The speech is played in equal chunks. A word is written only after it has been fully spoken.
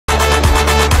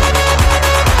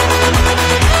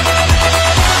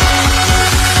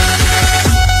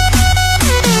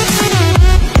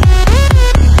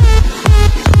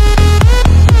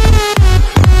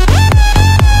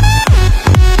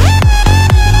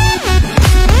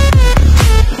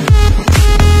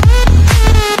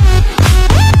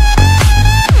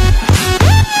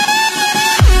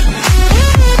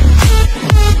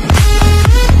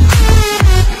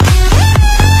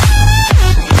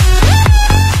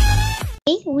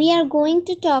we are going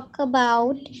to talk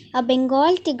about a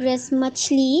Bengal tigress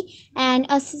Machli and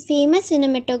a famous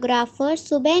cinematographer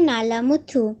Subeh Nala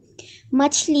Muthu.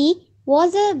 Machli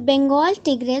was a Bengal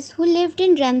tigress who lived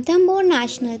in Ranthambore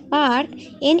National Park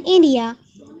in India.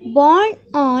 Born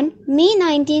on May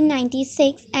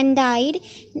 1996 and died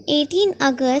 18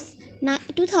 August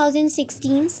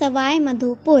 2016, Savai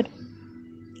Madhopur.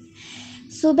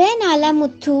 Subeh Nala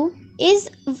Muthu is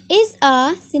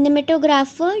a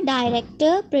cinematographer,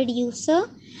 director, producer.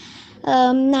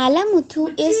 Nala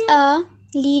Muthu is a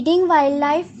leading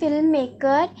wildlife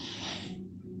filmmaker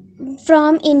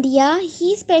from India.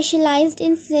 He specialized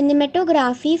in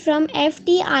cinematography from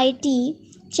FTIT,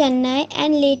 Chennai,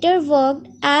 and later worked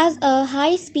as a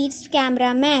high-speed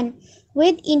cameraman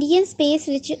with Indian Space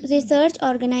Research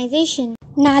Organization.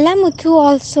 Nala Muthu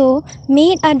also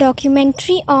made a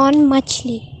documentary on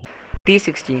Machli.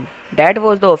 2016. That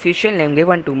was the official name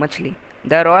given to Machli,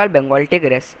 the Royal Bengal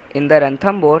Tigress, in the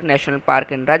Ranthambore National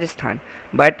Park in Rajasthan,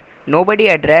 but nobody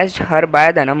addressed her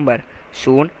by the number.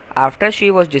 Soon after she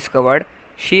was discovered,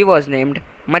 she was named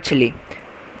Machli,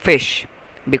 fish,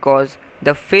 because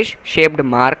the fish-shaped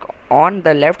mark on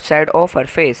the left side of her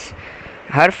face.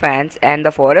 Her fans and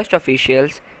the forest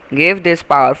officials gave this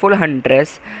powerful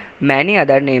huntress many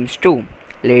other names too: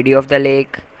 Lady of the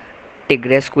Lake,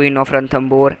 Tigress Queen of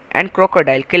Ranthambore, and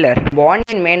Crocodile Killer. Born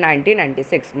in May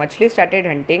 1996, Machli started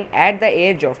hunting at the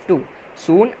age of 2.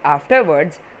 Soon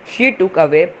afterwards, she took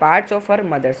away parts of her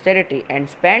mother's territory and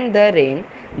spent the reign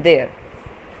there.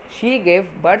 She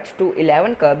gave birth to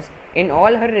 11 cubs in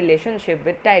all her relationship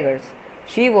with tigers.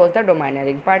 She was the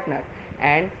domineering partner,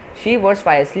 and she was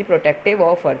fiercely protective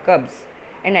of her cubs.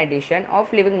 In addition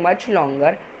of living much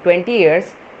longer, 20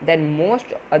 years, than most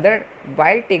other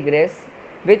wild tigresses,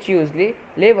 which usually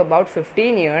live about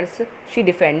 15 years, she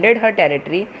defended her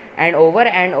territory and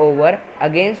over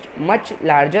against much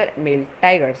larger male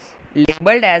tigers.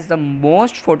 Labeled as the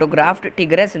most photographed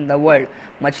tigress in the world,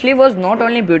 Machli was not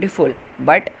only beautiful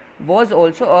but was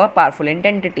also a powerful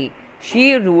entity.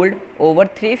 She ruled over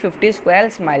 350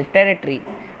 square mile territory,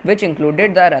 which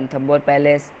included the Ranthambore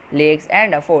Palace, lakes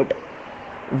and a fort,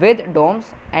 with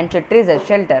domes and chhatris as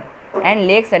shelter, and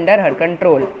lakes under her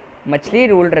control. Machli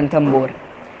ruled Ranthambore.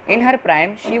 In her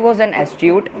prime, she was an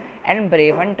astute and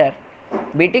brave hunter,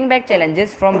 beating back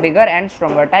challenges from bigger and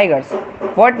stronger tigers.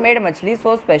 What made Machli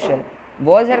so special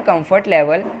was her comfort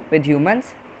level with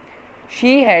humans.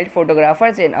 She held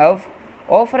photographers in awe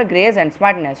of her grace and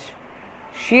smartness.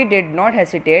 She did not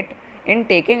hesitate in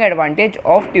taking advantage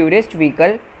of tourist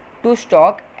vehicles to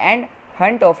stalk and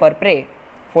hunt of her prey.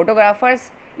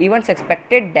 Photographers even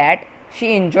suspected that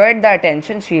she enjoyed the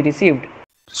attention she received.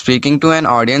 Speaking to an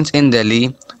audience in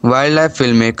Delhi, wildlife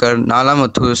filmmaker Nala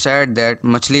Muthu said that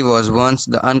Machli was once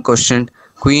the unquestioned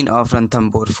queen of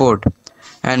Ranthambore Fort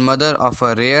and mother of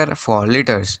a rare 4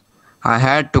 litters. I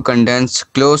had to condense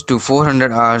close to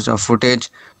 400 hours of footage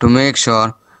to make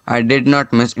sure I did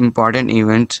not miss important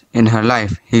events in her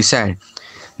life, he said.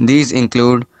 These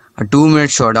include a 2-minute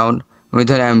showdown with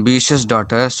her ambitious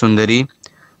daughter Sundari,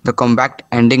 the combat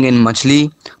ending in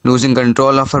Machli losing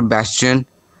control of her bastion,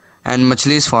 and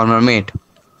Machli's former mate,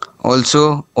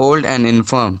 also old and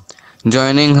infirm,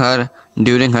 joining her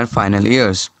during her final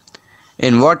years,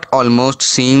 in what almost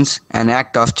seems an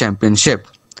act of championship.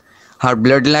 Her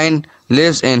bloodline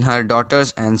lives in her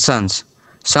daughters and sons,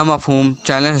 some of whom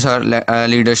challenged her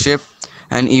leadership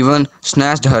and even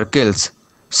snatched her kills,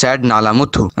 said Nala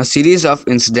Muthu. A series of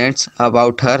incidents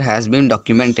about her has been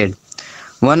documented.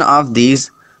 One of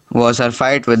these was her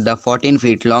fight with the 14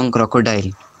 feet long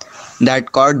crocodile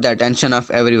that caught the attention of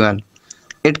everyone.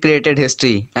 It created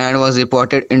history and was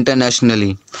reported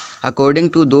internationally.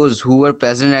 According to those who were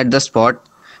present at the spot,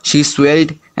 she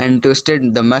swelled and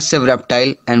twisted the massive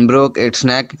reptile and broke its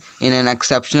neck in an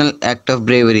exceptional act of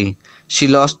bravery. She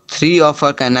lost 3 of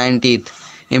her canine teeth,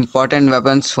 important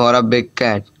weapons for a big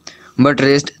cat, but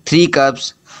raised 3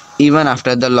 cubs even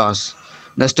after the loss.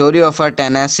 The story of her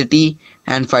tenacity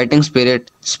and fighting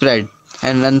spirit spread,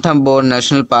 and Ranthambore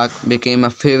National Park became a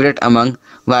favorite among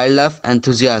wildlife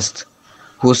enthusiasts,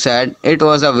 who said it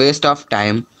was a waste of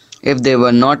time if they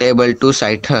were not able to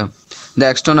sight her. The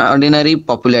extraordinary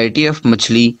popularity of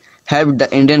Machli helped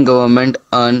the Indian government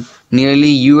earn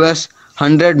nearly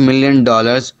 $100 million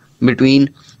between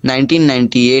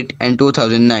 1998 and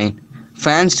 2009.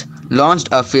 Fans launched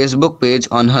a Facebook page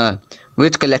on her,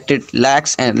 which collected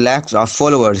lakhs and lakhs of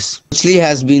followers. Machli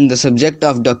has been the subject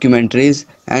of documentaries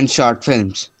and short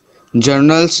films,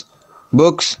 journals,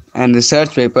 books, and research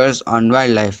papers on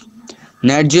wildlife.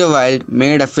 Nat Geo Wild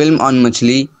made a film on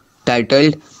Machli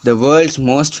titled The World's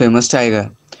Most Famous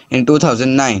Tiger in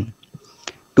 2009.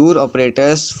 Tour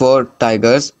Operators for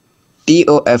Tigers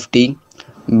 (TOFT)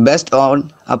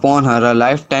 bestowed upon her a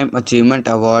Lifetime Achievement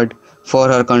Award for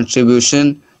her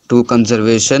contribution to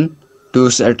conservation,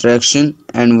 tourist attraction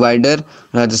and wider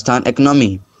Rajasthan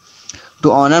economy.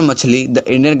 To honor Machli, the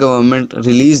Indian government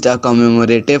released a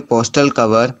commemorative postal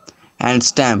cover and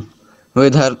stamp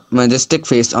with her majestic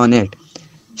face on it.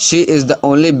 She is the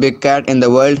only big cat in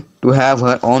the world to have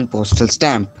her own postal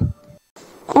stamp.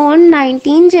 On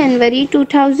 19 January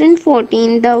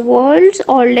 2014, the world's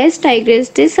oldest tigress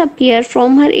disappeared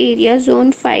from her area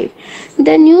zone 5.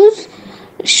 The news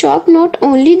shocked not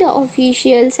only the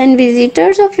officials and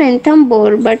visitors of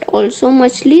Ranthambore but also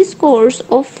Machli scores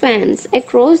of fans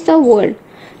across the world.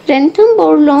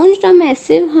 Ranthambore launched a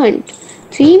massive hunt.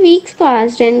 3 weeks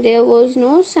passed and there was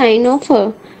no sign of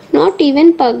her, not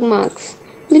even pug marks.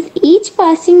 With each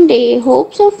passing day,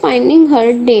 hopes of finding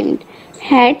her dimmed.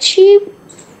 Had she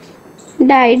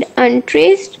died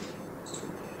untraced?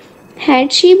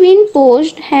 Had she been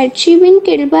poached? Had she been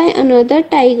killed by another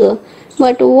tiger?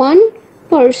 But one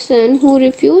person who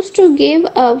refused to give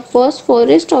up was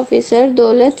Forest Officer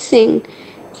Daulat Singh.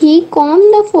 He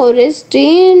combed the forest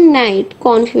day and night,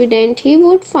 confident he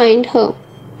would find her.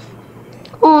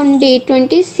 On day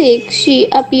 26, she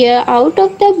appeared out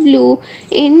of the blue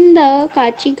in the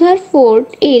Kachighar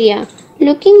fort area,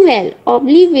 looking well,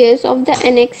 oblivious of the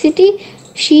anxiety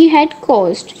she had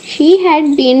caused. She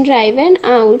had been driven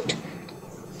out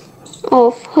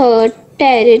of her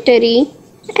territory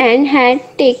and had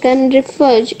taken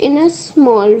refuge in a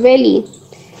small valley.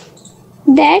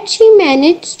 That she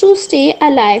managed to stay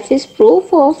alive is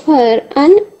proof of her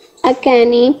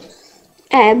uncanny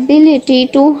ability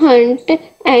to hunt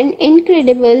and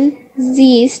incredible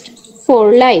zest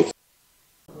for life.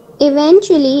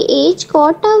 Eventually, age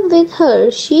caught up with her.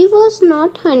 She was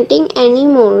not hunting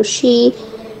anymore. She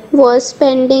was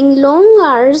spending long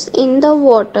hours in the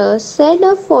water, said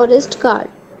a forest guard.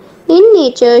 In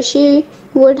nature, she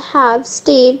would have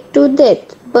stayed to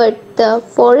death, but the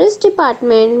forest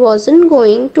department wasn't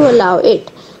going to allow it.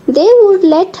 They would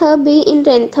let her be in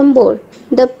Ranthambore,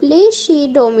 the place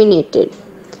she dominated,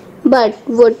 but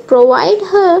would provide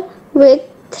her with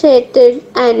threatened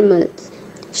animals.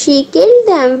 She killed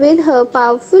them with her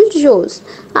powerful jaws.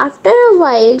 After a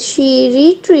while, she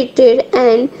retreated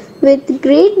and with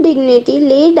great dignity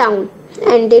lay down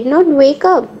and did not wake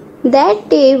up. That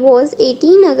day was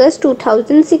 18 August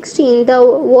 2016. The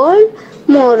world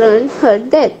mourned her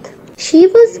death. She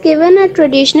was given a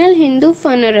traditional Hindu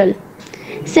funeral,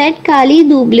 said Kali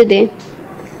Dublade,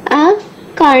 a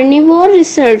carnivore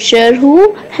researcher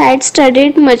who had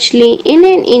studied Machli in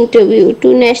an interview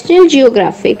to National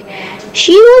Geographic.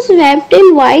 She was wrapped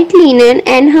in white linen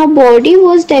and her body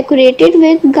was decorated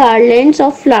with garlands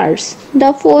of flowers.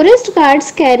 The forest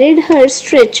guards carried her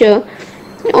stretcher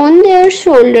on their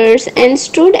shoulders and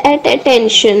stood at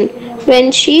attention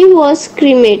when she was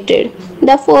cremated.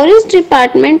 The Forest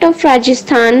Department of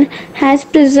Rajasthan has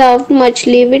preserved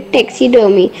Machli with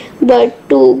taxidermy, but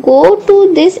to go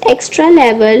to this extra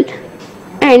level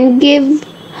and give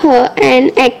her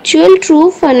an actual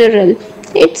true funeral,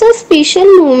 it's a special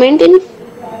moment in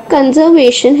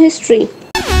conservation history.